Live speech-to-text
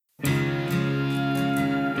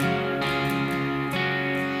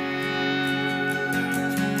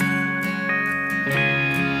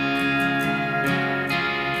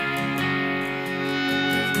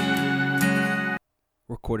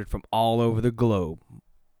recorded from all over the globe.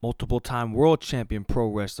 Multiple-time world champion pro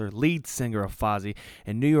wrestler, lead singer of Fozzy,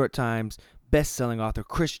 and New York Times best-selling author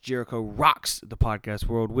Chris Jericho rocks the podcast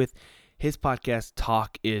world with his podcast,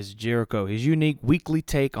 Talk is Jericho, his unique weekly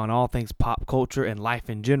take on all things pop culture and life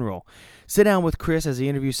in general. Sit down with Chris as he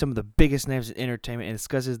interviews some of the biggest names in entertainment and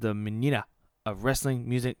discusses the minutiae of wrestling,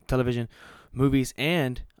 music, television, movies,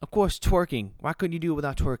 and, of course, twerking. Why couldn't you do it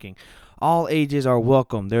without twerking? All ages are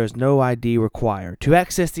welcome. There is no ID required. To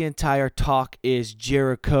access the entire Talk is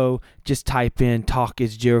Jericho, just type in Talk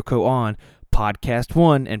is Jericho on Podcast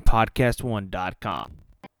One and podcast1.com.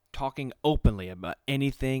 Talking openly about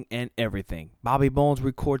anything and everything. Bobby Bones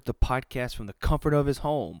records the podcast from the comfort of his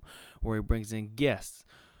home, where he brings in guests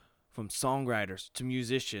from songwriters to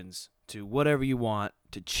musicians to whatever you want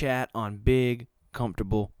to chat on big,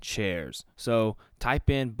 comfortable chairs. So type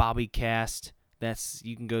in BobbyCast.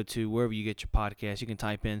 You can go to wherever you get your podcast. You can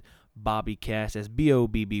type in BobbyCast. That's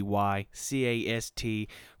BOBBYCAST,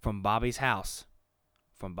 from Bobby's house,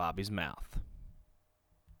 from Bobby's mouth.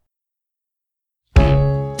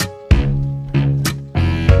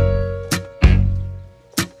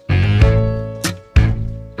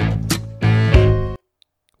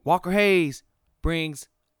 Walker Hayes brings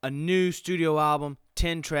a new studio album,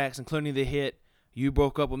 10 tracks, including the hit You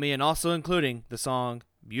Broke Up With Me, and also including the song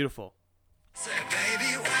Beautiful. Say,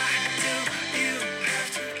 baby, why do you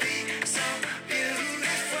have to be so beautiful?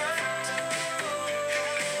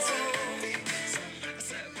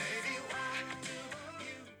 Say, baby, why do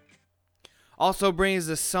you... Also brings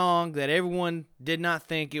the song that everyone did not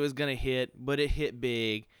think it was going to hit, but it hit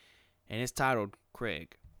big, and it's titled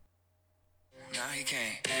Craig. Now he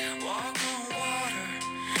can't walk on water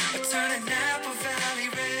or turn a Napa Valley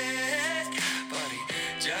red, but he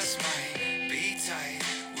just might be tight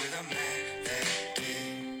with a man that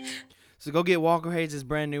did. So go get Walker Hayes'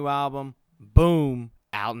 brand new album, Boom,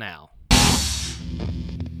 out now.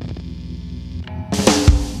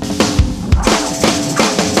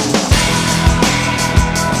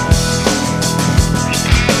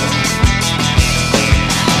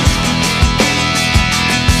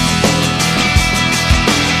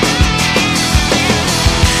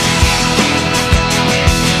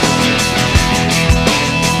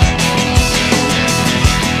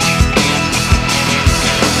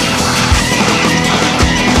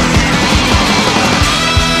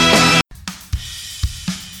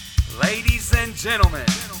 Gentlemen,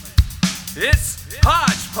 it's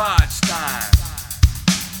hodgepodge time.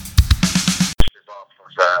 This is off of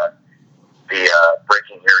the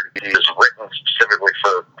Breaking Heritage. It was written specifically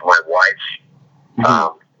for my wife.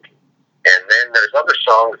 And then there's other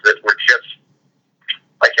songs that were just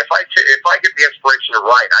like if I get the inspiration to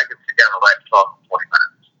write, I can sit down and write a song in 20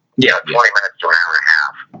 minutes. Yeah, 20 minutes to an hour and a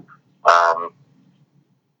half.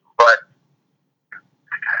 But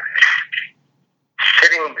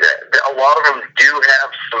a lot of them do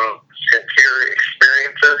have some sincere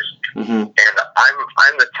experiences, and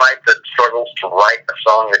I'm the type that struggles to write a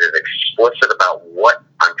song that is explicit about what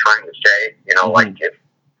I'm trying to say. You know, like if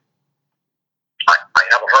I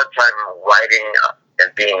have a hard time writing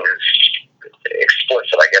and being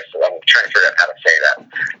explicit. I guess I'm trying to figure out how to say that.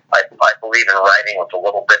 I believe in writing with a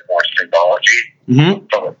little bit more symbology,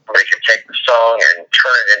 so they can take the song and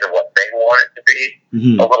turn it into what they want it to be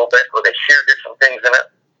a little bit, where they hear different things in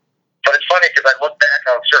it. But it's funny because I look back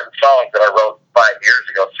on certain songs that I wrote 6, 7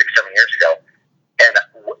 years ago, and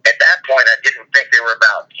at that point I didn't think they were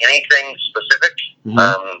about anything specific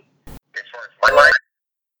as far as my life.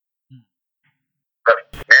 But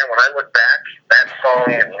man, when I look back, that song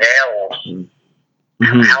nails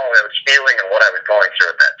how I was feeling and what I was going through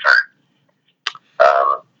at that time.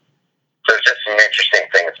 There's just some interesting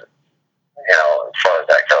things, you know, as far as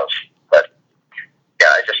that goes. But yeah,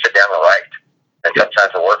 I just sit down and write. And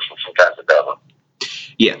sometimes it works and sometimes it doesn't.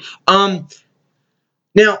 Yeah.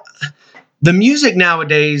 Now, the music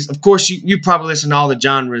nowadays, of course, you probably listen to all the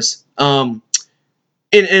genres. And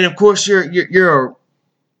of course, you're a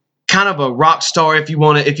kind of a rock star if you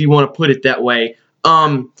want to put it that way.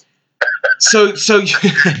 So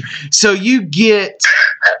you get,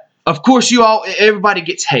 of course, everybody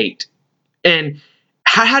gets hate. And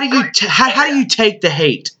how do you take the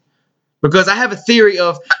hate? Because I have a theory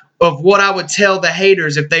of what I would tell the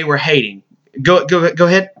haters if they were hating. Go ahead. How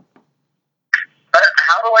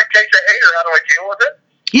do I take the hate, or how do I deal with it?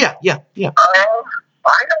 Yeah. I don't.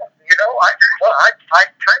 You know, I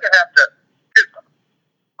kind of have to.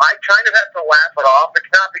 I kind of have to laugh it off.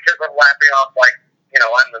 It's not because I'm laughing off like, you know,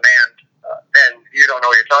 I'm the man, and you don't know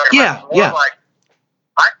what you're talking about. It's more like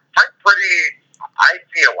I'm pretty. I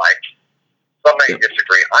feel like some may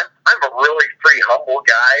disagree. I'm a really pretty humble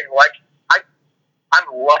guy. Like I'm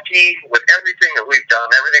lucky with everything that we've done,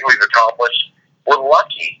 everything we've accomplished. We're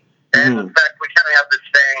lucky. And in fact, we kind of have this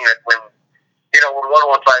saying that when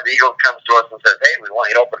 115 Eagles comes to us and says, hey, we want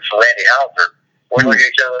you to open for Randy Hauser, we look at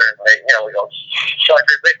each other and we go,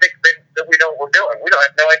 suckers, they think that we know what we're doing. We don't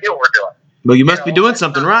have no idea what we're doing. Well, you must be doing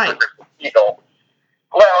something right.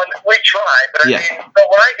 Well, we try, but I mean, but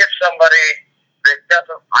when I get somebody that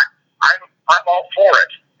doesn't, I'm all for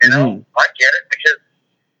it. I get it because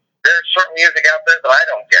there's certain music out there that I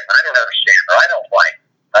don't get, I don't understand, or I don't like.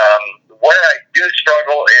 Where I do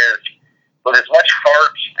struggle is with as much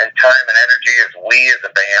heart and time and energy as we as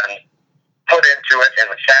a band put into it,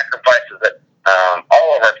 and the sacrifices that all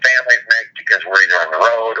of our families make because we're either on the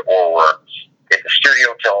road or we're at the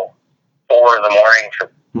studio till 4 in the morning for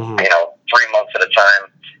 3 months at a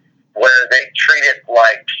time, where they treat it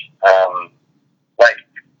like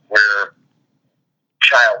we're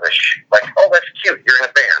childish. Like, oh, that's cute. You're in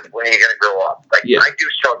a band. When are you going to grow up? Like, I do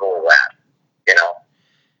struggle with that,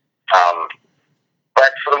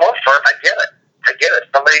 But for the most part, I get it.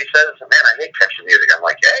 Somebody says, man, I hate country music. I'm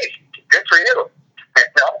like, hey, good for you.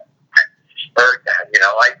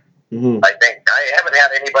 I think I haven't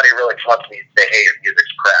had anybody really come up to me and say, hey, your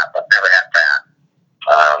music's crap. I've never had that.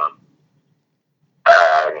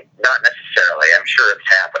 Not necessarily. I'm sure it's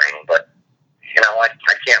happening, but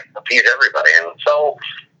I can't appease everybody, and so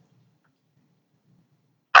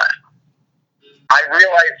I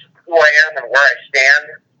realize who I am and where I stand,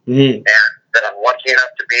 and that I'm lucky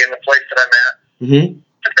enough to be in the place that I'm at. And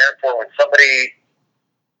therefore, when somebody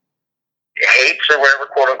hates or whatever,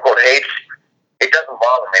 quote unquote hates, it doesn't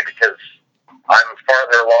bother me because I'm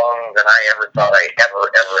farther along than I ever thought I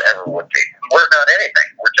ever would be. We're not anything.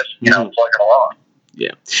 We're just plugging along.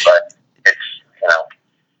 Yeah. But it's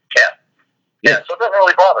so it doesn't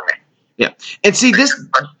really bother me. Yeah. And see,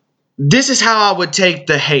 this is how I would take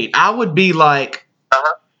the hate. I would be like,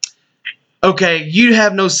 okay, you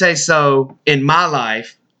have no say so in my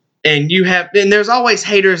life, and there's always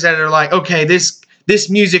haters that are like, okay, this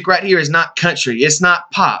music right here is not country, it's not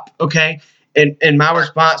pop, okay? And my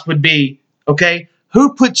response would be, okay,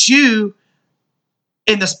 who put you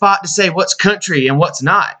in the spot to say what's country and what's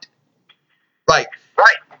not? Like,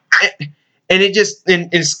 right. And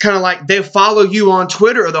it's kind of like they'll follow you on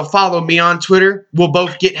Twitter or they'll follow me on Twitter. We'll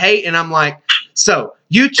both get hate. And I'm like, so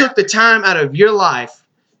you took the time out of your life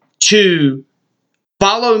to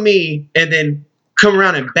follow me and then come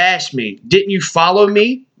around and bash me. Didn't you follow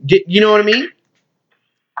me? You know what I mean?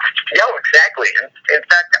 No, exactly. In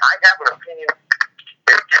fact, I have an opinion.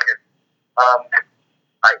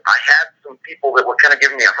 I had some people that were kind of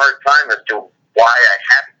giving me a hard time as to why I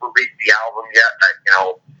hadn't released the album yet.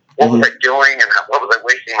 What was I doing and what was I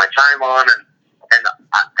wasting my time on? And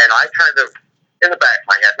I kind of, in the back of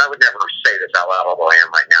my head, and I would never say this out loud, although I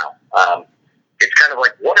am right now, it's kind of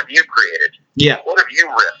like, what have you created? Yeah. What have you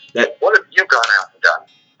risked? What have you gone out and done?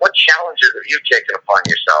 What challenges have you taken upon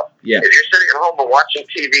yourself? Yeah. If you're sitting at home and watching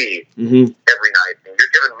TV every night and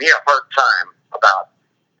you're giving me a hard time about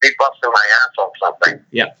me busting my ass on something,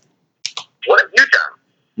 what have you done?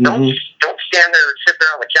 Don't stand there and sit there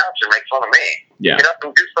on the couch and make fun of me. Yeah. Get up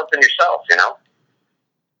and do something yourself,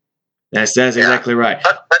 That's exactly right.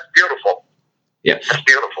 That's beautiful. Yeah. That's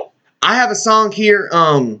beautiful. I have a song here.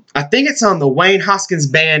 I think it's on the Wayne Hoskins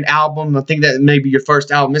Band album. I think that may be your first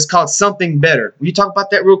album. It's called Something Better. Will you talk about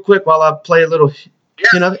that real quick while I play a little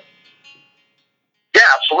hint of it? Yeah,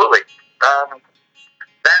 absolutely.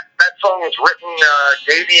 That song was written,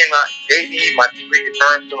 Davey, my lead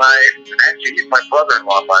guitarist, and I, and actually he's my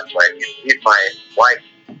brother-in-law, by the way. He's my wife's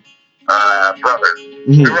brother.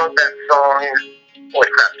 We wrote that song, holy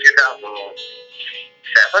crap,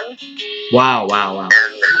 2007? Wow. And,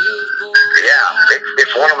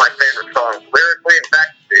 it's one of my favorite songs. Lyrically, in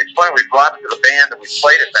fact, it's funny, we brought it to the band and we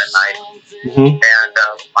played it that night. And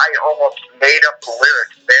I almost made up the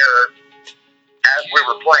lyrics there as we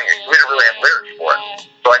were playing it. We didn't really have lyrics for it.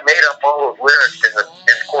 So I made up all those lyrics in the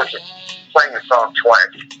course of playing the song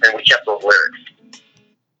twice, and we kept those lyrics.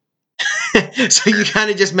 So you kind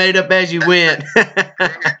of just made up as you went. Yeah, but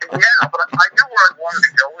I knew where I wanted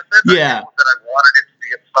to go with it. Yeah. I knew that I wanted it to be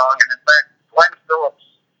a song, and in fact, Glenn Phillips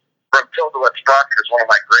from Till the Wet Sprocket is one of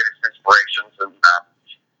my greatest inspirations, and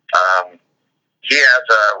he has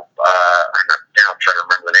I'm trying to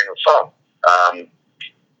remember the name of the song.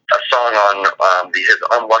 A song on his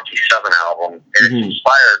Unlucky 7 album, and it's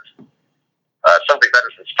inspired, Something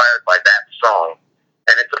Better is inspired by that song,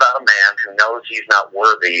 and it's about a man who knows he's not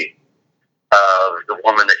worthy of the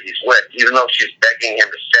woman that he's with, even though she's begging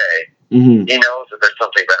him to stay. He knows that there's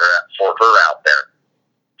something better for her out there,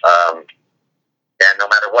 and no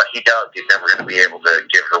matter what he does, he's never going to be able to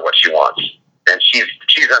give her what she wants, and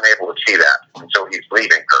she's unable to see that, and so he's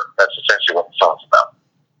leaving her. That's essentially what the song's about.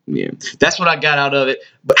 Yeah, that's what I got out of it.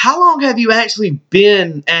 But how long have you actually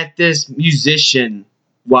been at this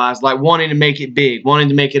musician-wise, like wanting to make it big, wanting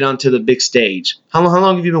to make it onto the big stage? How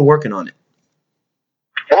long have you been working on it?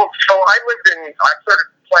 Well, so I started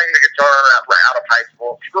playing the guitar out of high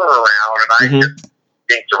school, screwing around, and I just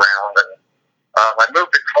dinked around. And I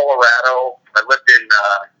moved to Colorado. I lived in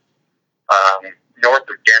north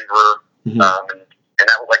of Denver, and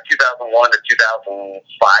that was like 2001 to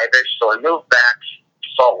 2005-ish. So I moved back to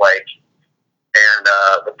Salt Lake, and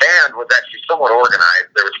the band was actually somewhat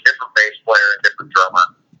organized. There was a different bass player and different drummer,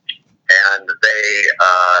 and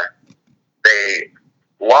they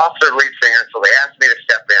lost their lead singer, so they asked me to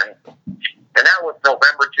step in. And that was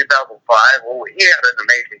November 2005. Well, he had an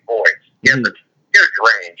amazing voice. He has a huge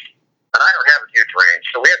range, and I don't have a huge range,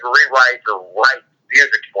 so we had to rewrite or write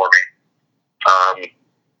music for me.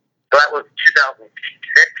 So that was 2006,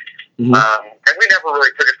 and we never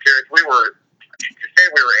really took it serious. To say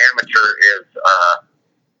we were amateur is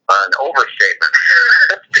an overstatement.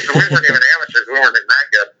 Because we weren't even amateurs. We weren't even that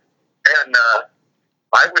good. And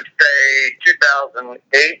I would say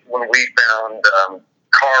 2008, when we found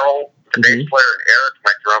Carl, the bass player, and Eric,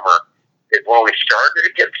 my drummer, is when we started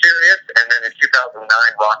to get serious. And then in 2009,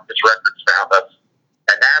 Rock This Records found us.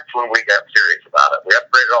 And that's when we got serious about it. We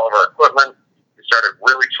upgraded all of our equipment. We started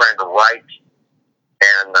really trying to write.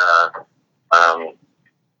 And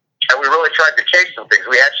we really tried to chase some things.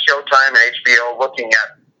 We had Showtime and HBO looking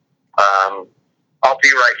at I'll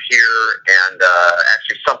Be Right Here, and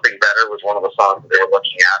actually Something Better was one of the songs that they were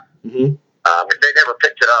looking at. They never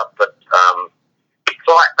picked it up, but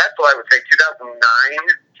so that's what I would say. 2008,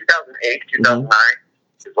 2009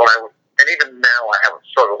 is when I was, and even now I haven't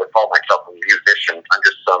struggled to call myself a musician. I'm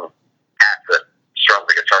just some ass that strums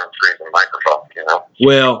the guitar and screams in the microphone, you know?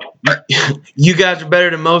 Well, you guys are better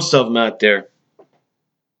than most of them out there.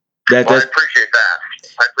 I appreciate that.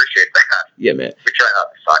 Yeah, man. We try not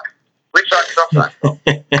to suck. We suck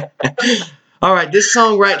sometimes. All right, this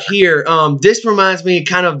song right here, this reminds me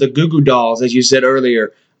kind of the Goo Goo Dolls, as you said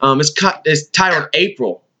earlier. It's titled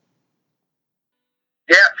April.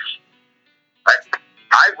 Yes.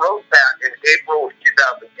 I wrote that in April of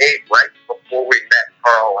 2008, right before we met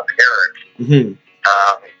Carl and Eric.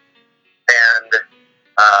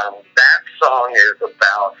 That song is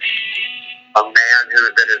about a man who's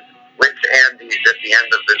at his wit's end. He's at the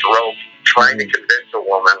end of his rope, trying to convince a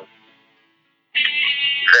woman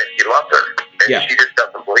that he loves her, and she just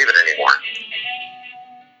doesn't believe it anymore.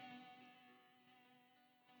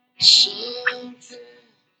 Something's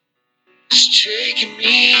taking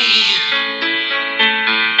me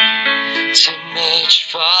so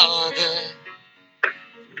much farther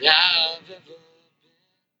than I've ever been.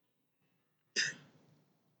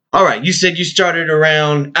 All right, you said you started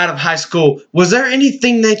around out of high school. Was there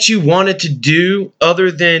anything that you wanted to do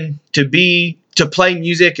other than to play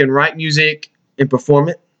music and write music and perform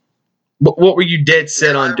it? What were you dead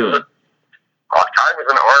set on doing? I was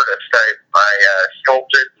an artist. I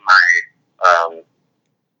sculpted my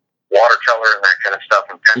watercolor and that kind of stuff,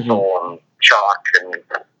 and pencil and chalk and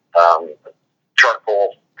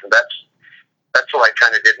charcoal. And that's what I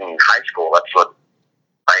kind of did in high school. That's what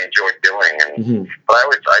I enjoyed doing. But I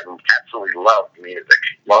absolutely loved music.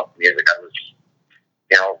 I was,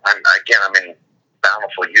 I'm in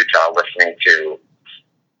Bountiful, Utah, listening to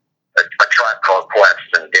a Tribe Called Quest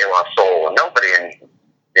and De La Soul, and nobody in,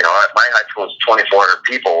 my high school was 2,400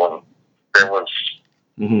 people, and there was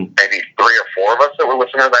maybe 3 or 4 of us that were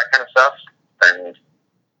listening to that kind of stuff. And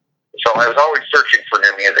so I was always searching for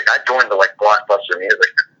new music. I joined the Blockbuster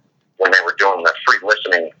Music when they were doing the free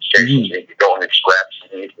listening stations. You could go in and scratch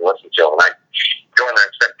and you could listen to them. And I'd go in there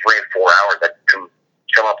and spend 3 and 4 hours. I'd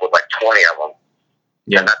come up with 20 of them.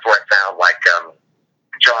 And that's where I found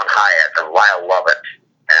John Hyatt and Lyle Lovett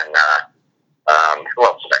and who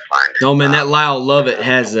else did I find? Oh man, that Lyle Lovett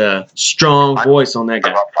has a strong voice on that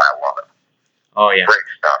guy. I love Lyle Lovett. Oh yeah, great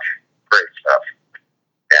stuff.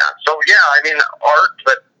 Yeah, art,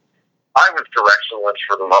 but I was directionless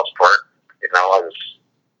for the most part. I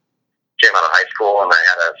came out of high school and I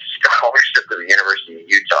had a scholarship to the University of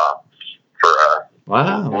Utah for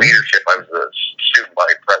leadership. I was the student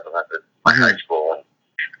body president at my high school,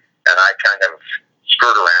 and I kind of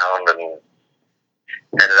screwed around and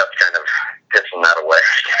ended up kind of pissing that away.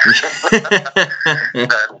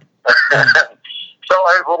 So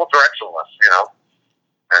I was a little directionless,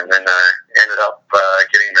 and then I ended up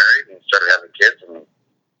getting married and started having kids, and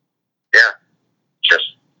just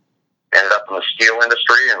ended up in the steel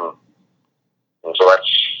industry, and so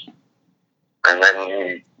that's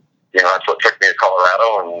what took me to Colorado,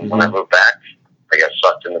 and when I moved back,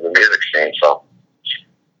 sucked into the music scene. So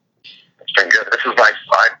it's been good. This is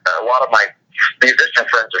a lot of my musician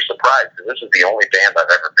friends are surprised because this is the only band I've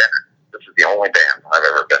ever been in. This is the only band I've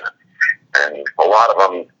ever been in. And a lot of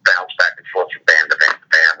them bounce back and forth from band to band to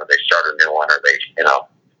band, or they start a new one, or they,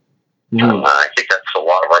 I think that's a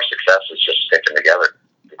lot of our success is just sticking together.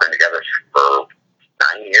 We've been together for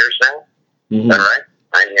 9 years now. Is that right?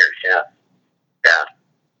 9 years, yeah. Yeah.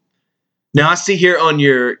 Now, I see here on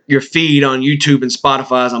your feed on YouTube and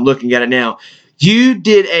Spotify, as I'm looking at it now, you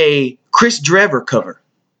did a Chris Drever cover,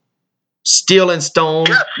 Steel and Stone,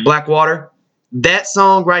 Yes. Blackwater. That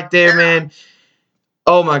song right there, man,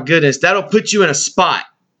 oh my goodness, that'll put you in a spot,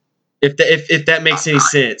 if that makes any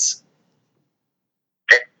sense.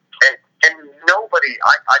 And nobody,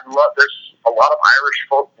 I love, there's a lot of Irish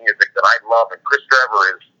folk music that I love, and Chris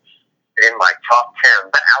Drever is in my top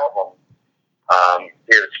 10. That album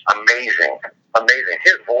is amazing. Amazing.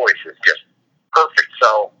 His voice is just perfect.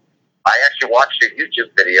 So I actually watched a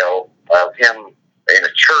YouTube video of him in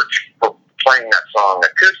a church playing that song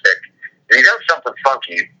acoustic, and he does something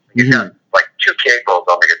funky. He's got like 2 cables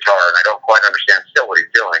on the guitar, and I don't quite understand still what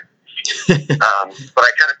he's doing. But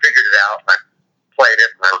I kind of figured it out, and I played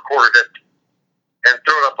it, and I recorded it, and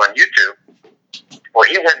threw it up on YouTube. Well,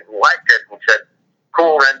 he went and liked it and said,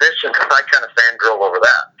 cool rendition. I kind of fangirl over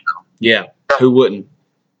that. Yeah, so, who wouldn't?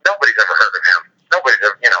 Nobody's ever heard of him.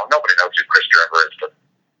 Nobody knows who Chris Drever is, but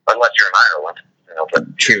unless you're in Ireland,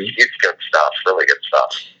 but True. It's good stuff, really good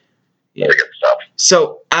stuff. Yeah. Really good stuff.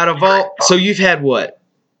 So out of all, so you've had what,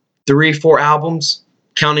 3, 4 albums,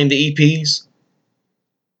 counting the EPs?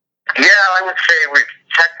 Yeah, I would say we've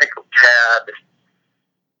technically had,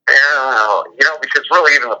 because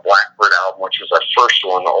really even the Blackbird album, which was our first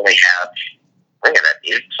one, only had, I think it had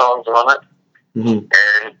 8 songs on it.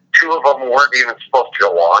 And 2 of them weren't even supposed to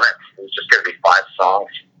go on it. It was just going to be 5 songs,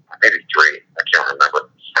 maybe 3. I can't remember.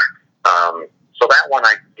 So that one,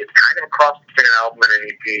 it's kind of a cross-between an album and an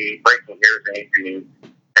EP. Breaking Here is an EP.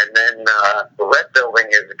 And then the Red Building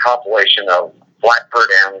is a compilation of Blackbird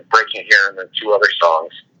and Breaking Here and then 2 other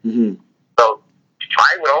songs. So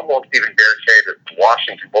I would almost even dare say that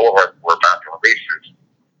Washington Boulevard we're about to release is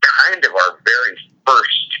kind of our very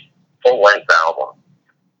first full-length album.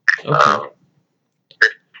 Okay.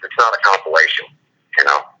 It's not a compilation,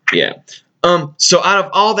 Yeah. So out of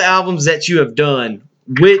all the albums that you have done,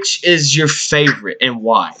 which is your favorite and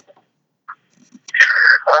why?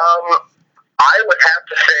 I would have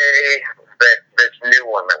to say that this new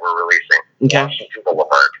one that we're releasing, Washington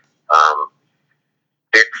Boulevard,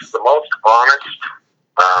 it's the most honest.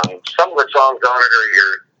 Some of the songs on it are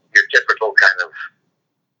your typical kind of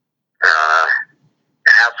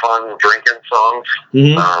have fun drinking songs.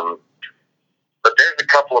 But there's a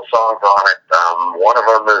couple of songs on it. One of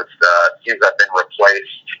them is Seems I've Been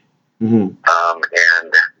Replaced,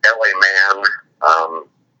 and LA Man,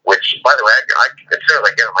 which, by the way, I consider I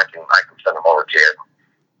get them. I can send them over to you,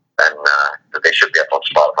 and they should be up on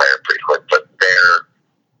Spotify pretty quick. But they're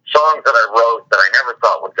songs that I wrote that I never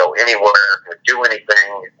thought would go anywhere, would do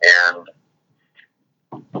anything, and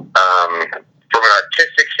from an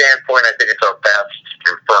artistic standpoint, I think it's our best.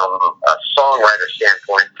 And from a songwriter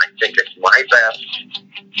standpoint, I think it's my best.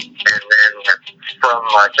 And then from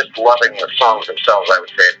just loving the songs themselves, I would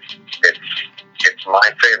say it's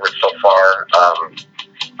my favorite so far.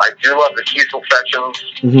 I do love the Kiesel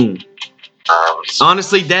Sessions.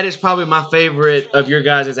 Honestly, that is probably my favorite of your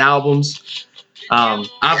guys' albums. Out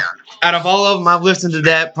of all of them, I've listened to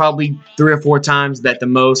that probably 3 or 4 times, that the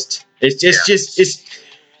most.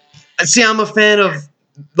 See, I'm a fan of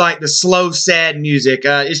like the slow, sad music.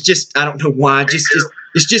 It's just, I don't know why.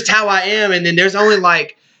 It's just how I am. And then there's only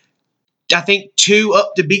like, I think 2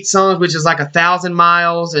 up to beat songs, which is like 1,000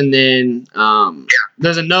 Miles. And then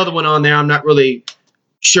there's another one on there. I'm not really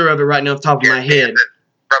sure of it right now off the top of my head.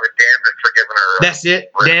 Probably Damned and Forgiven. That's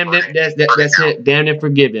it. That's it. Damned and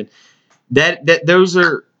Forgiven. Those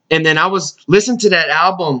are. And then I was listening to that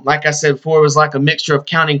album, like I said before, it was like a mixture of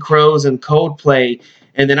Counting Crows and Coldplay.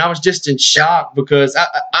 And then I was just in shock because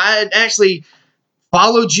I actually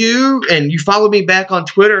followed you and you followed me back on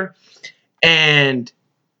Twitter. And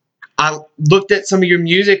I looked at some of your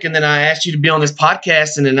music and then I asked you to be on this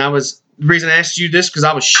podcast. And then the reason I asked you this because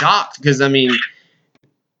I was shocked because, I mean,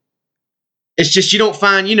 it's just you don't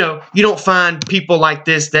find people like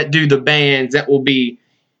this that do the bands that will be,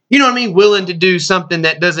 you know what I mean, willing to do something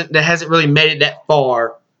that hasn't really made it that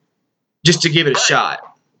far just to give it a shot.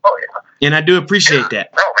 Oh, yeah. And I do appreciate that.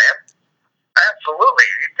 Oh, man. Absolutely.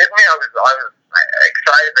 You kidding me? I was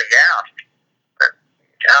excited that you asked.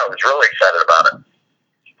 I was really excited about it.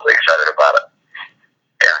 Really excited about it.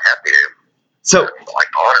 Yeah, happy to. So,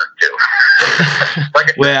 like honored to.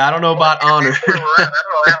 Like well, I don't know about honor. I don't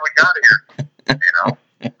know how we got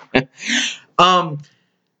here.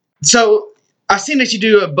 So I've seen that you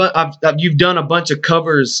do you've done a bunch of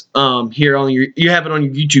covers here on you have it on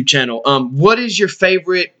your YouTube channel. What is your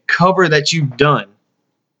favorite cover that you've done?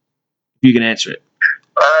 If you can answer it.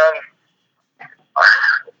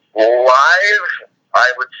 Live,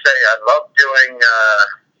 I would say I love doing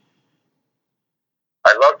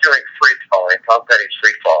Free Falling, Tom Petty's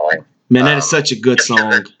Free Falling. Man, that is such a good song.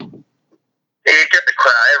 You get the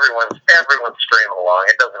crowd, everyone's screaming along.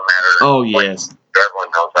 It doesn't matter. Oh, yes.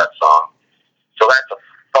 Everyone knows that song. So that's a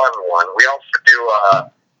fun one. We also do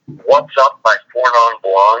What's Up by Four Non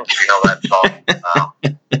Blondes. You know that song?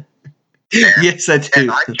 Yes, I do.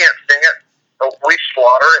 And I can't sing it. We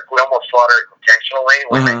slaughter it. We almost slaughter it intentionally.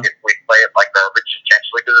 We play it like garbage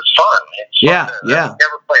intentionally because it's fun. It's fun yeah.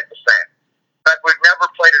 Never played the same. In fact, we've never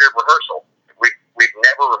played it at rehearsal. We've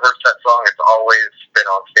never rehearsed that song. It's always been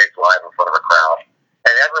on stage live in front of a crowd,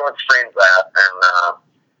 and everyone screams that. And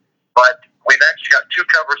but we've actually got two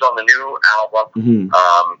covers on the new album. Mm-hmm.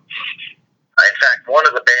 In fact, one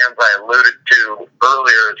of the bands I alluded to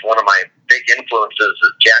earlier is one of my big influences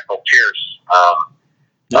is Jackal Pierce.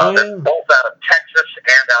 They're both out of Texas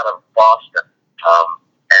and out of Boston,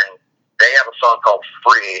 and they have a song called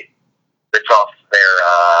 "Free." It's off their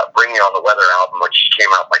 "Bring You on the Weather" album, which came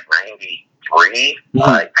out like '93,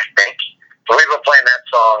 I think. So we've been playing that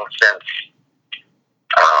song since.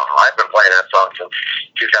 I've been playing that song since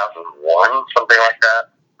 2001, something like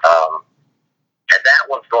that. And that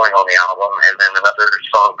one's going on the album, and then another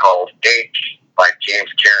song called "Ache" by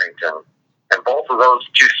James Carrington. And both of those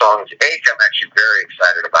two songs, "Ache," I'm actually very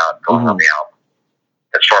excited about going on the album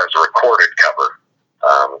as far as a recorded cover.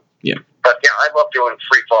 But yeah, I love doing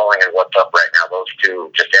Free Falling and What's Up right now. Those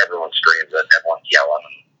two, just everyone screams it, everyone's yelling.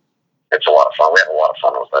 It's a lot of fun. We have a lot of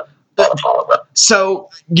fun with it.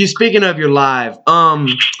 So, speaking of your live,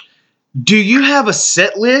 do you have a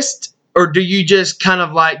set list, or do you just kind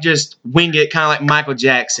of like just wing it, kind of like Michael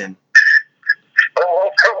Jackson? We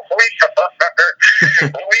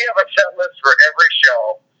have a set list for every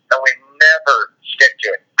show, and we never stick to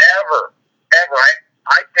it. Ever.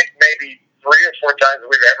 I think maybe 3 or 4 times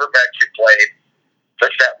we've ever actually played the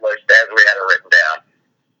set list as we had it written down.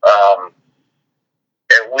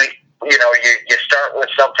 And you start with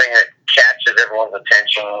something that catches everyone's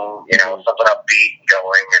attention, something upbeat and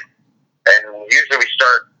going, and usually we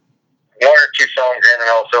start 1 or 2 songs in, and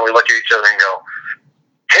all of a sudden we look at each other and go,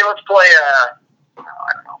 "Hey, let's play I don't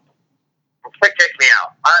know. Let's play Take Me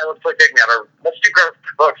Out. All right, let's play Take Me Out. Or let's do Garth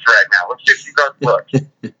Brooks right now. Let's do some Garth Brooks."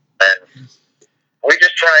 And we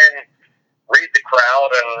just try and read the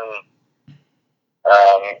crowd, and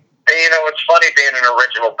it's funny being an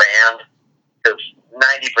original band because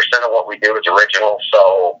 90% of what we do is original.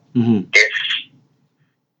 So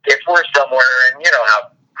if we're somewhere, and you know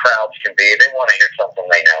how crowds can be, they want to hear something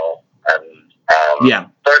they know, and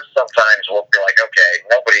there's sometimes we'll be like, okay,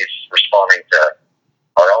 nobody's responding to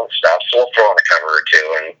our own stuff, so we'll throw in a cover or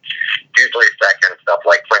two, and usually it's that kind of stuff,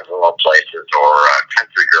 like "Friends in Low Places" or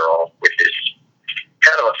 "Country Girl," which is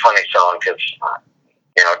kind of a funny song because,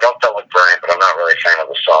 don't tell Luke Bryan, but I'm not really a fan of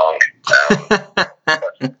the song. I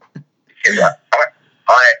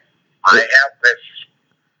have this,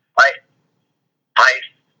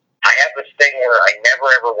 I have this thing where I never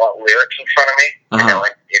ever want lyrics in front of me.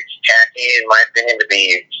 It's tacky, in my opinion, to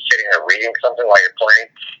be sitting there reading something while you're playing.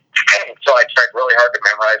 So I tried really hard to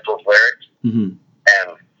memorize those lyrics.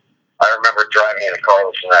 And I remember driving in the car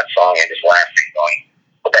listening to that song and just laughing, going,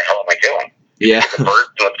 "What the hell am I doing?" Yeah. The birds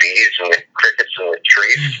and the bees and the crickets and the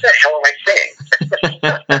trees. What the hell am I saying?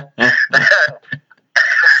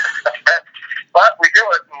 But we do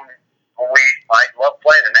it, and I love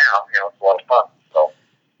playing it now. It's a lot of fun. So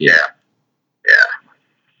yeah.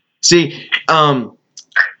 See,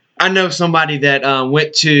 I know somebody that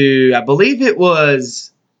went to, I believe it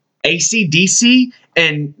was AC/DC,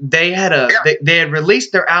 and they had they had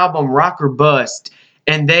released their album Rock or Bust,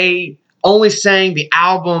 and they only sang the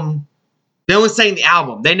album. They only sang the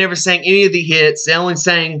album. They never sang any of the hits. They only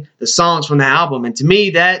sang the songs from the album. And to me,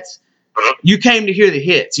 that's you came to hear the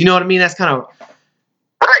hits. You know what I mean? That's kind of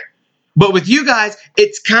right. But with you guys,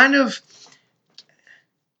 it's kind of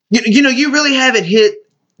you really haven't hit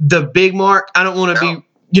the big mark. I don't want to be.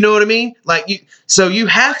 You know what I mean? Like you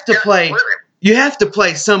have to play. You have to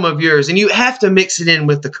play some of yours, and you have to mix it in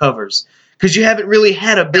with the covers because you haven't really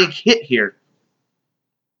had a big hit here.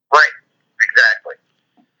 Right. Exactly.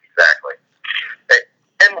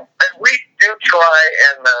 And we do try,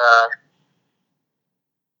 and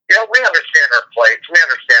we understand our place. We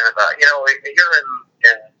understand about here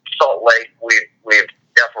in Salt Lake, we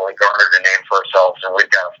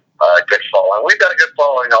good following. We've got a good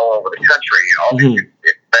following all over the country. Obviously,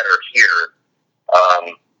 it's better here.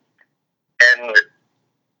 And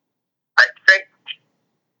I think,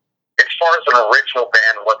 as far as an original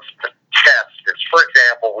band, what's the test is, for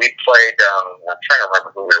example, we played, I'm trying to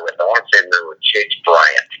remember who we were with. I want to say we were with Chase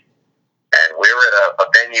Bryant. And we were at a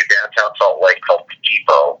venue downtown Salt Lake called the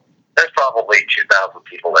Depot. There's probably 2,000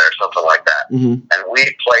 people there, something like that. And we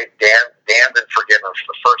played Damned and Forgiven for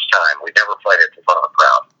the first time. We never played it in front of a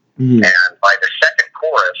crowd. And by the second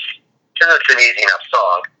chorus, because it's an easy enough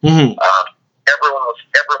song, everyone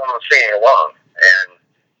was singing along. And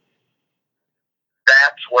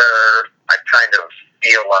that's where I kind of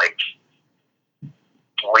feel like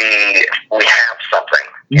we have something.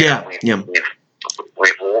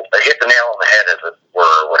 We've hit the nail on the head, as it were,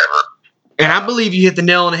 or whatever. And I believe you hit the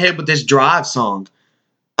nail on the head with this Drive song.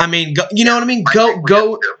 I mean, you know what I mean?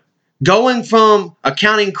 Going from a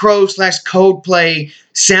Counting Crow / Coldplay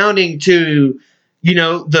sounding to,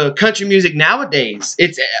 the country music nowadays.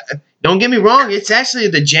 It's, don't get me wrong, it's actually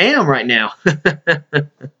the jam right now. Yeah, no, it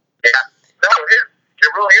is.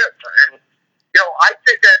 It really is. And, I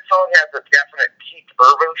think that song has a definite Keith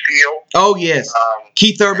Urban feel. Oh, yes.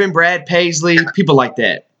 Keith Urban, Brad Paisley, people like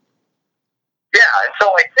that. Yeah, and so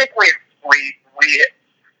I think we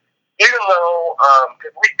even though,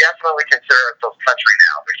 because we definitely consider ourselves country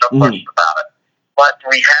now, there's no question about it, but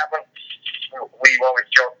we always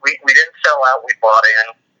joke, we didn't sell out, we bought in.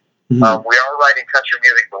 We are writing country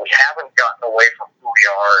music, but we haven't gotten away from who we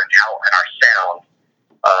are and our sound.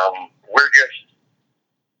 We're just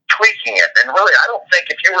tweaking it. And really, I don't think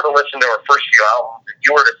if you were to listen to our first few albums, if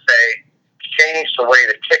you were to say, change the way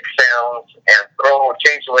the kick sounds and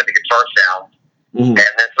change the way the guitar sounds, and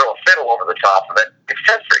then throw a fiddle over the top of it, it's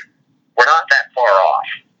country. We're not that far off,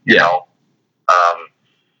 you know.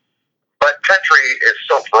 But country is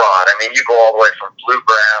so broad. I mean, you go all the way from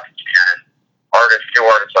bluegrass and new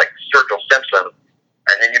artists like Sturgill Simpson,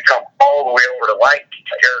 and then you come all the way over to like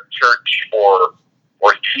Eric Church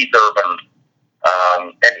or Keith Urban,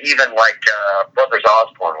 and even like Brothers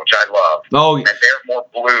Osborne, which I love. Oh, and they're more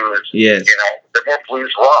blues. Yes. They're more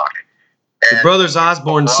blues rock. And the Brothers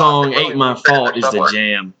Osborne song "Ain't My Fault" is the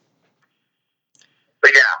jam.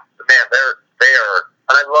 But yeah, man, they are,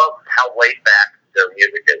 and I love how laid back their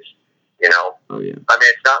music is. Oh yeah. I mean,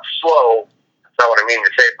 it's not slow. That's not what I mean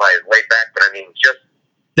to say by laid back, but I mean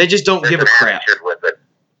they just don't give a crap with it.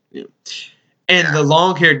 Yeah. And the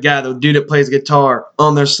long-haired guy, the dude that plays guitar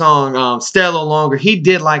on their song "Stay a Little Longer," he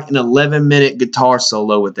did like an 11-minute guitar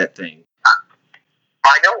solo with that thing.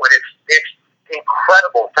 I know it. It's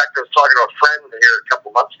incredible. In fact, I was talking to a friend here a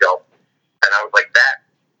couple months ago, and I was like, that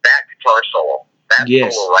guitar solo,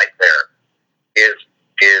 solo right there is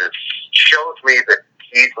shows me that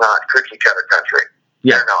he's not cookie cutter country.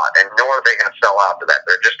 Yeah. They're not, and nor are they going to sell out to that.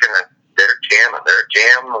 They're jamming. They're a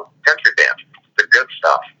jam country band. The good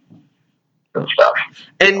stuff. Good stuff.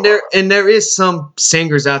 And there is some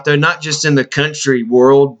singers out there, not just in the country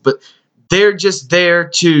world, but they're just there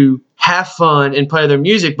to have fun and play their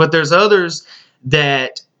music. But there's others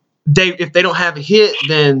that if they don't have a hit,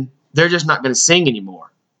 then they're just not going to sing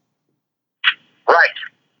anymore. Right.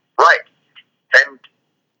 And,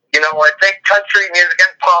 I think country music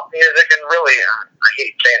and pop music, and really, I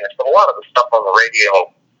hate saying this, but a lot of the stuff on the radio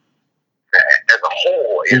as a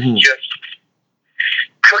whole is just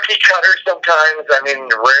cookie cutter sometimes. I mean,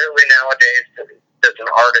 rarely nowadays does an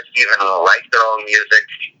artist even write their own music.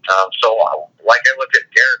 So, like I look at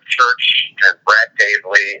Derek Church and Brad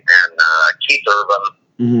Paisley and Keith Urban,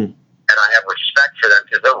 and I have respect for them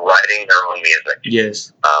because they're writing their own music.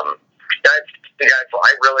 Yes. Guys,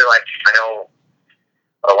 I really like, I know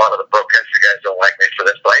a lot of the pro country guys don't like me for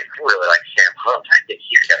this, but I really like Sam Hunt. I think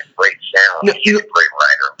he's got a great sound. He's a great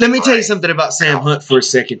writer. Let me tell you something about Sam Hunt for a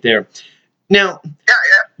second there. Now,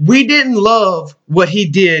 we didn't love what he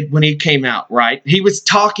did when he came out, right? He was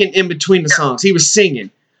talking in between the songs. He was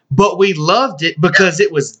singing. But we loved it because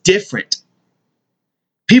it was different.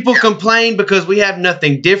 People complain because we have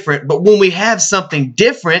nothing different. But when we have something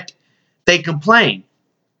different, they complain.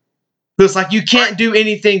 So it's like you can't do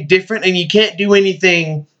anything different and you can't do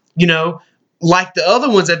anything, like the other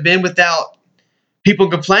ones have been without people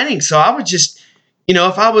complaining. So I would just,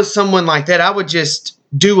 if I was someone like that, I would just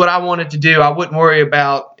do what I wanted to do. I wouldn't worry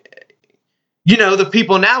about, the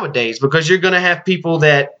people nowadays, because you're going to have people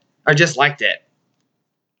that are just like that.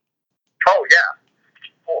 Oh, yeah.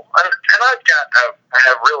 Well, and I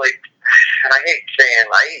have really, and I hate saying,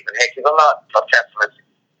 because I'm not a pessimistic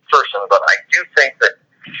person, but I do think that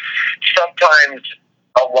sometimes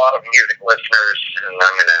a lot of music listeners, and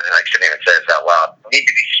I shouldn't even say this out loud, need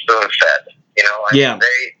to be spoon-fed.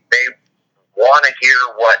 They want to hear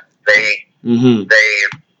what They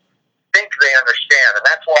think they understand, and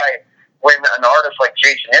that's why when an artist like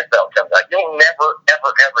Jason Isbell comes out, you'll never,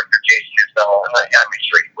 ever, ever hear Jason Isbell, and I'm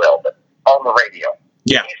sure you will, but on the radio.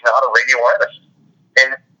 Yeah. He's not a radio artist.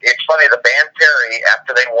 And it's funny, the band Perry,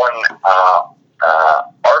 after they won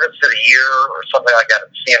Artist of the Year or something like that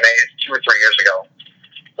at CMAs 2 or 3 years ago,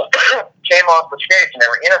 came off the stage and they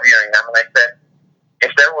were interviewing them, and they said,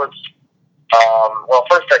 if there was, well,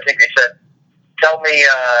 first I think they said, tell me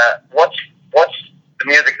what's the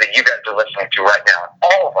music that you guys are listening to right now?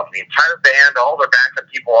 All of them, the entire band, all their backup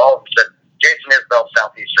people, all of them said Jason Isbell's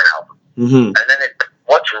Southeastern album. And then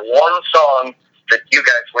what's one song that you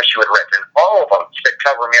guys wish you had written? All of them said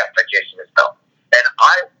Cover Me Up by Jason Isbell. And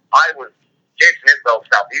I was, Jason Isbell's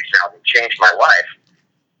Southeastern album changed my life.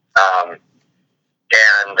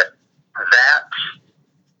 And that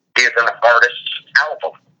is an artist's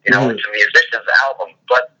album. You know, it's a musician's album.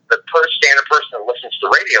 But the standard person that listens to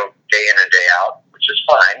the radio day in and day out, which is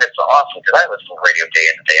fine, it's awesome because I listen to radio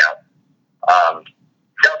day in and day out,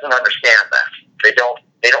 doesn't understand that. They don't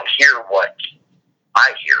hear what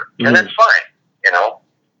I hear. And that's fine, you know?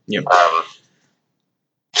 Yep.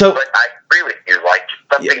 But I agree with you, like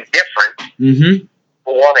something different.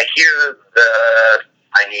 People want to hear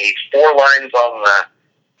I need 4 lines on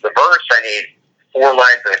the verse, I need 4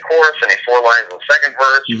 lines in the chorus, I need 4 lines in the second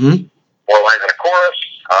verse, 4 lines in the chorus,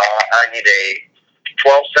 I need a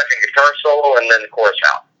 12-second guitar solo, and then the chorus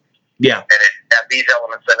out. Yeah. And it have these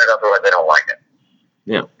elements in it, otherwise they don't like it.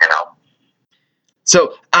 Yeah. You know?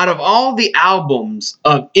 So, out of all the albums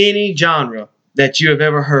of any genre that you have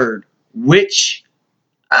ever heard, which,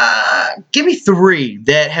 give me 3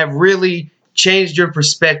 that have really changed your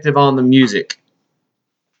perspective on the music.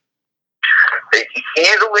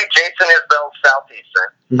 Easily Jason Isbell's Southeastern.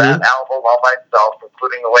 That album all by itself,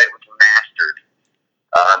 including the way it was mastered.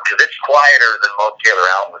 Because it's quieter than most of the other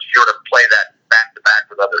albums. If you were to play that back-to-back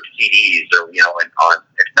with other CDs or, you know,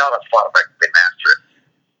 it's not a Spotify, they master it.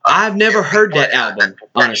 I've never heard that album,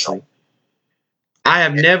 honestly. I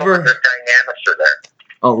have never. The dynamics are there.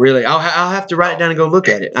 Oh, really? I'll have to write it down and go look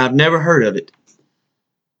at it. I've never heard of it.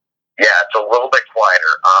 Yeah, it's a little bit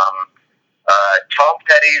quieter. Tom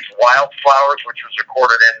Petty's Wildflowers, which was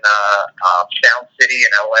recorded in Sound City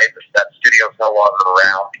in LA, but that studio's no longer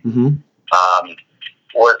around,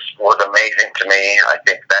 was amazing to me. I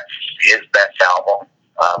think that's his best album.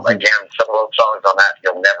 Again, some of those songs on that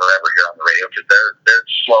you'll never ever hear on the radio because they're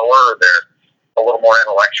slower, they're a little more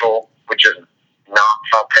intellectual, which is not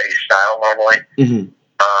Tom Petty's style normally.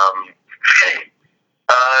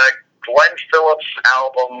 Glenn Phillips'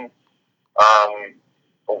 album,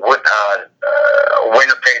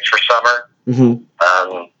 Winter Page for Summer.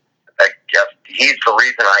 I guess he's the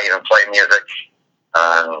reason I even play music.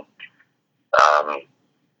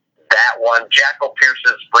 That one, Jackal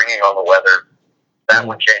Pierce's Bringing on the Weather, that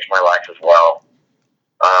one changed my life as well.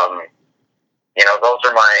 You know, those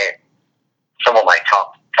are some of my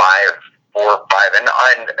top 4 or 5, and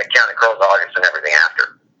Counting Crows, August, and everything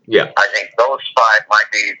after. Yeah. I think those 5 might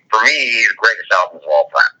be, for me, the greatest albums of all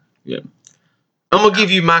time. Yeah. I'm going to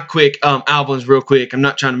give you my quick albums real quick. I'm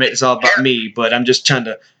not trying to make this all about me, but I'm just trying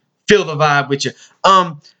to feel the vibe with you.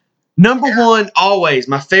 Number 1, always,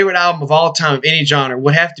 my favorite album of all time of any genre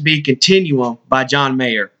would have to be Continuum by John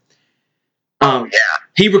Mayer.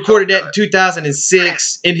 He recorded that in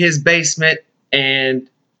 2006 in his basement, and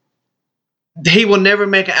he will never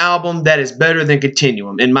make an album that is better than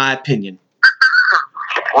Continuum, in my opinion.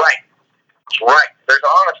 Right. There's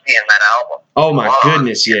honesty in that album. Oh, my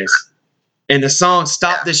goodness, yes. And the song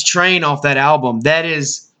Stop This Train off that album, that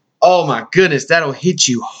is, oh, my goodness, that'll hit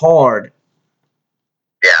you hard.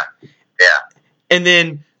 Yeah. And then,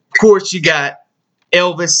 of course, you got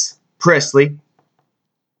Elvis Presley.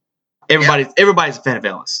 Everybody's a fan of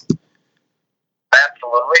Elvis.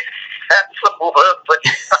 Absolutely.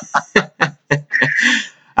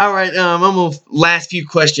 All right, I'm going to last few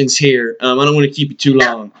questions here. I don't want to keep you too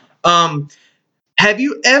long. Have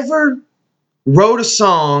you ever wrote a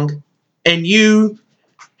song and you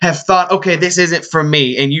have thought, okay, this isn't for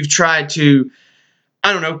me, and you've tried to,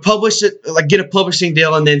 I don't know, publish it, like get a publishing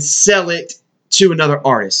deal and then sell it to another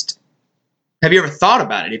artist? Have you ever thought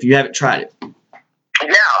about it if you haven't tried it? Yeah,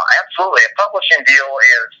 absolutely. A publishing deal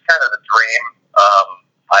is kind of the dream.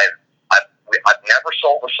 I've never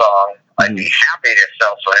sold a song. I'd be happy to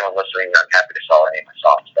sell, so anyone listening, I'm happy to sell any of my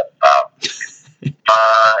songs. But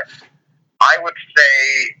I would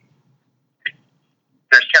say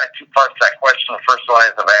there's kind of 2 parts to that question. The first one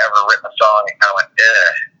is, have I ever written a song and kind of went,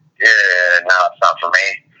 no, it's not for me.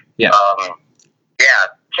 Yeah.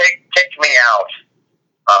 Take Me Out.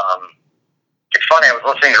 It's funny, I was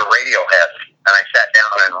listening to Radiohead and I sat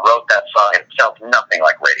down and wrote that song. It sounds nothing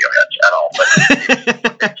like Radiohead at all, but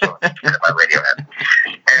it's my Radiohead.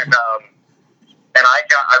 And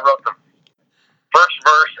I wrote the first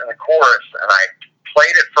verse and the chorus, and I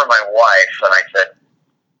played it for my wife, and I said,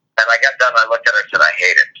 and I got done. I looked at her and said, I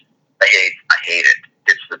hate it. I hate it.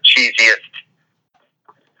 It's the cheesiest,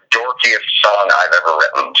 dorkiest song I've ever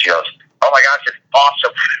written. She goes, oh my gosh, it's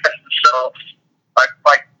awesome. So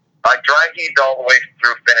I dry heaved all the way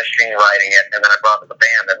through finishing writing it, and then I brought it to the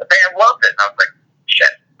band, and the band loved it. And I was like,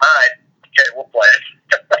 shit, all right, okay, we'll play it.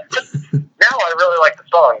 Now I really like the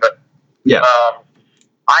song, but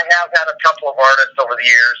I have had a couple of artists over the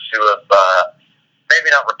years who have maybe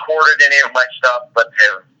not recorded any of my stuff, but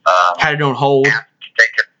have had it on hold. Asked if they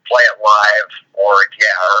could play it live, or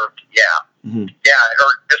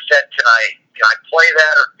just said, can I play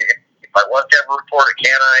that, or if I want to ever record it,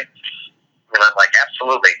 can I? And I'm like,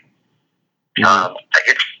 absolutely. We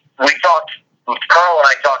talked. Carl and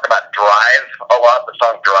I talk about Drive a lot. The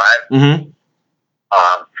song Drive.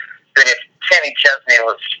 Then if Kenny Chesney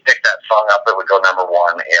was to pick that song up, it would go number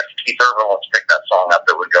one. If Keith Urban was to pick that song up,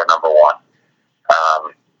 it would go number one.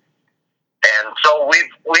 And so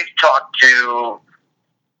we've talked to.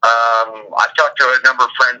 I've talked to a number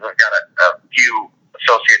of friends. I've got a few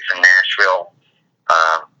associates in Nashville,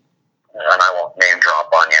 and I won't name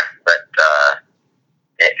drop on you, but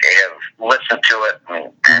have listened to it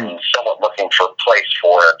and somewhat looking for a place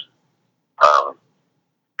for it.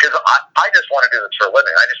 Because I just want to do this for a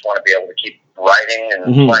living. I just want to be able to keep writing and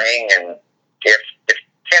playing. And if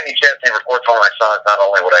Kenny Chesney records one of my songs, not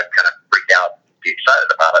only would I kind of freak out and be excited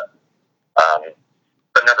about it,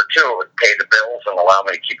 but number two, it would pay the bills and allow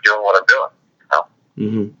me to keep doing what I'm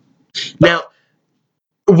doing. Now,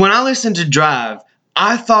 when I listened to Drive,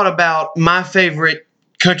 I thought about my favorite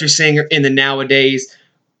country singer in the nowadays,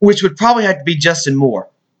 which would probably have to be Justin Moore.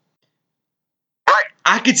 Right.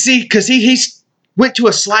 I could see, because he's went to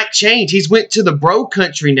a slight change. He's went to the bro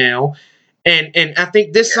country now, and I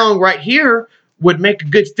think this song right here would make a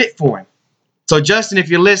good fit for him. So, Justin, if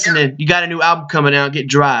you're listening, you got a new album coming out. Get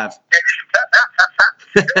Drive.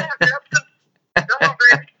 Come on, Justin. Come on,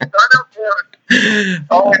 baby. Start up for it.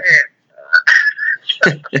 Oh,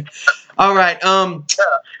 man. All right.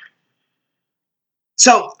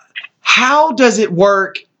 So, how does it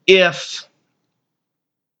work if?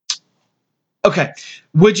 Okay,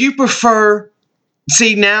 would you prefer?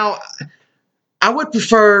 See, now I would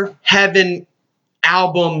prefer having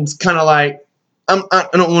albums kind of like. I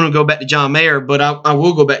don't want to go back to John Mayer, but I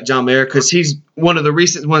will go back to John Mayer because he's one of the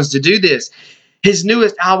recent ones to do this. His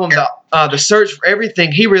newest album, The Search for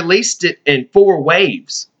Everything, he released it in 4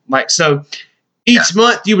 waves. Like, so each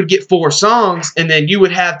month you would get 4 songs, and then you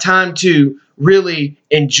would have time to really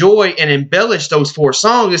enjoy and embellish those 4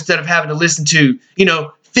 songs instead of having to listen to,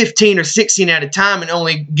 15 or 16 at a time and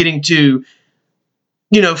only getting to,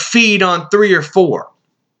 feed on 3 or 4.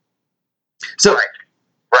 So, right.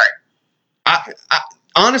 I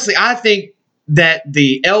honestly, I think that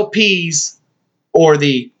the LPs or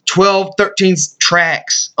the 12, 13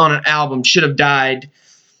 tracks on an album should have died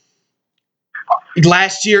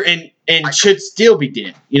last year and should still be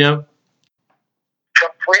dead, Completely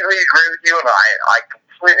agree with you, and I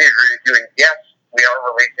completely agree with you. And yes, we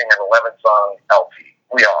are releasing an 11-song LP.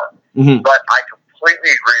 We are. But I completely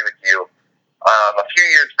agree with you. A few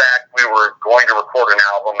years back, we were going to record an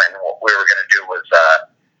album, and what we were going to do was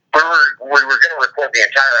we were going to record the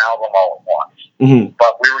entire album all at once.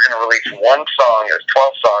 But we were going to release one song. It was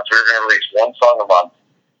 12 songs. We were going to release one song a month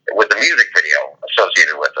with the music video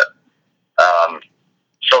associated with it.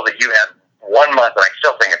 So that you had 1 month, and I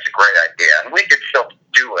still think it's a great idea. And we could still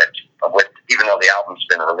do it, even though the album's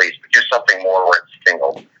been released, but do something more where it's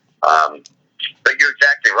single. But you're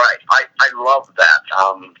exactly right. I love that.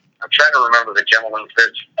 I'm trying to remember the gentleman.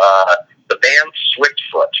 There's the band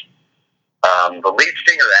Switchfoot. The lead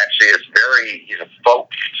singer actually he's a folk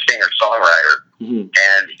singer-songwriter,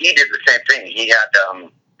 and he did the same thing. He had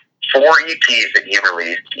 4 EPs that he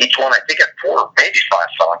released. Each one, I think, had 4, maybe 5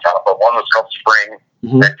 songs on it, but one was called Spring,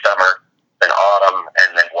 then Summer, then Autumn,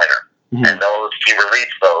 and then Winter. And he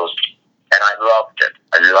released those, and I loved it.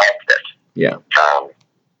 Yeah.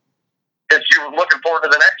 Because you're looking forward to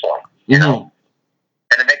the next one,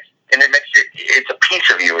 and it makes it's a piece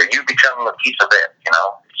of you, or you become a piece of it.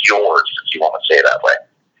 It's yours, if you want to say it that way.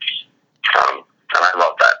 And I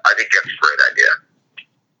love that. I think that's a great idea.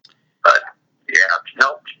 But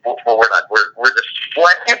no, we're not. We're just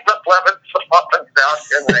playing the 11 songs out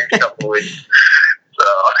in the next couple of weeks. So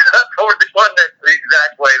we're doing it the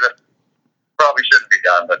exact way that probably shouldn't be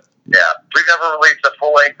done. But we've never released a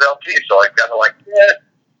full-length LP, so I kind of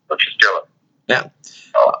let's just do it. Yeah.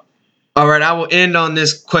 All All right, I will end on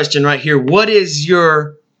this question right here. What is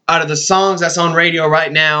your, out of the songs that's on radio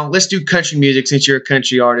right now, let's do country music since you're a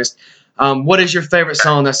country artist. What is your favorite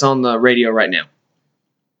song that's on the radio right now?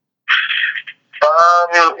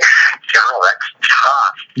 That's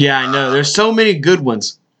tough. Yeah, I know. There's so many good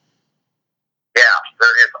ones. Yeah,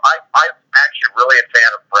 there is. I'm actually really a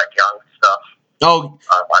fan of Brett Young's stuff. Oh.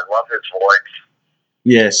 I love his voice.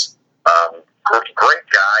 Yes. Great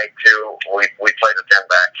guy, too. We played with him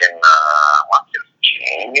back in,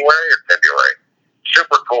 January or February.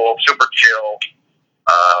 Super cool, super chill.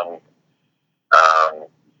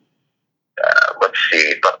 Let's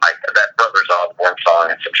see, but that Brothers Osborne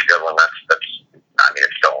song is such a good one.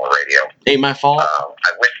 It's still on the radio. Ain't My Fault?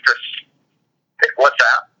 I wish this... What's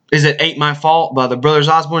that? Is it Ain't My Fault by the Brothers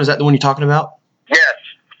Osborne? Is that the one you're talking about? Yes.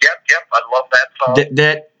 Yep. I love that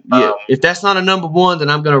song. If that's not a number one, then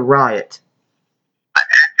I'm going to riot.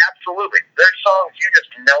 Absolutely. There's songs you just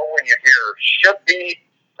know when you hear should be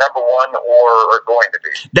number one or are going to be.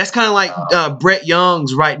 That's kind of like Brett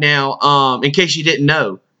Young's right now, in case you didn't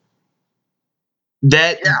know.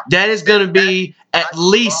 That is going to be at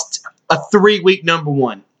least a 3-week number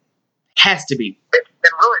one. Has to be. And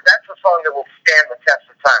really, that's a song that will stand the test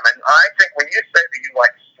of time. And I think when you say that you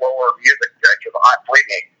like slower music, believe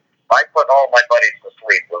me, I put all my buddies to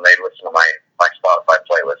sleep when they listen to my Spotify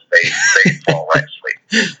playlist. They fall right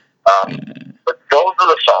asleep. But those are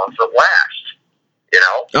the songs that last, you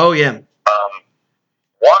know? Oh, yeah.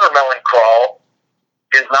 Watermelon Crawl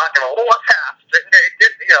is not going to last.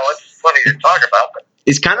 It's funny to talk about, but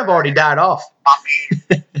it's kind of already died off. I mean,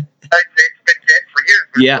 it's been dead for years,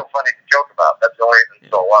 but it's still funny to joke about. That's the only reason it's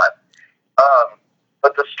still alive.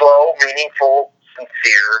 But the slow, meaningful,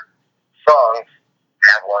 sincere songs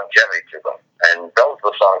have longevity to them. And those are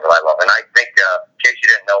the songs that I love. And I think, in case you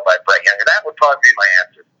didn't know, by Brett Young, that would probably be my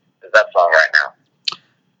answer, is that song right now.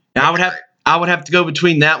 Now, I would have to go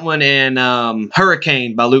between that one and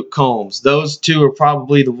Hurricane by Luke Combs. Those two are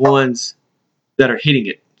probably the ones that are hitting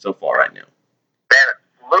it so far right now.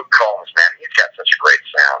 Man, Luke Combs, man, he's got such a great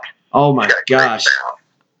sound. Oh my gosh.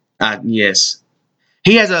 Yes.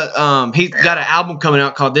 He has he's got an album coming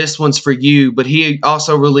out called This One's For You, but he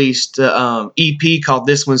also released an EP called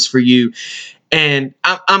This One's For You. And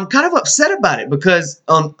I'm kind of upset about it because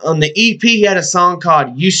on the EP he had a song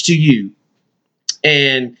called Used to You.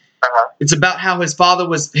 And it's about how his father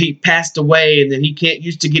he passed away, and then he can't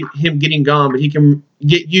used to him getting gone, but he can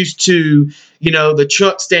get used to, the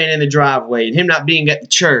truck staying in the driveway and him not being at the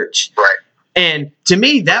church. Right. And to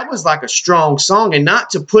me, that was like a strong song, and not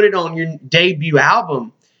to put it on your debut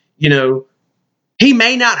album. He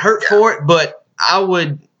may not hurt for it, but I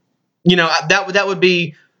would, that would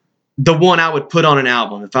be the one I would put on an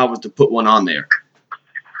album if I was to put one on there.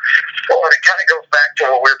 Well, and it kind of goes back to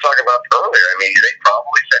what we were talking about earlier. I mean, they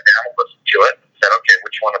probably sat down and listened to it and said, okay,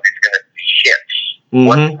 which one of these is going to be hits?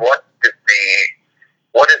 Mm-hmm.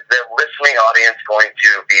 What is the listening audience going to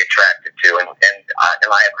be attracted to? And I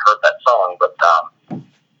haven't heard that song, but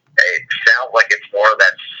it sounds like it's more of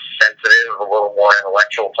that sensitive, a little more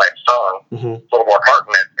intellectual type song, a little more heart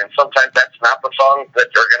in it. And sometimes that's not the songs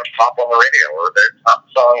that are going to pop on the radio, or they're not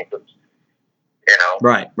songs that,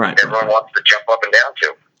 right. everyone wants to jump up and down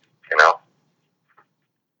to.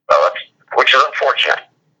 So which is unfortunate.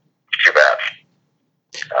 Too bad.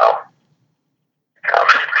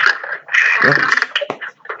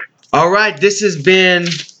 All right, this has been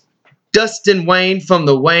Dustin Wayne from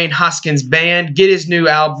the Wayne Hoskins Band. Get his new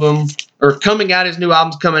album, or coming out, his new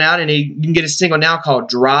album's coming out, and you can get a single now called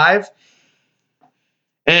Drive.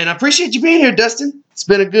 And I appreciate you being here, Dustin. It's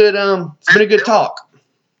been a good talk.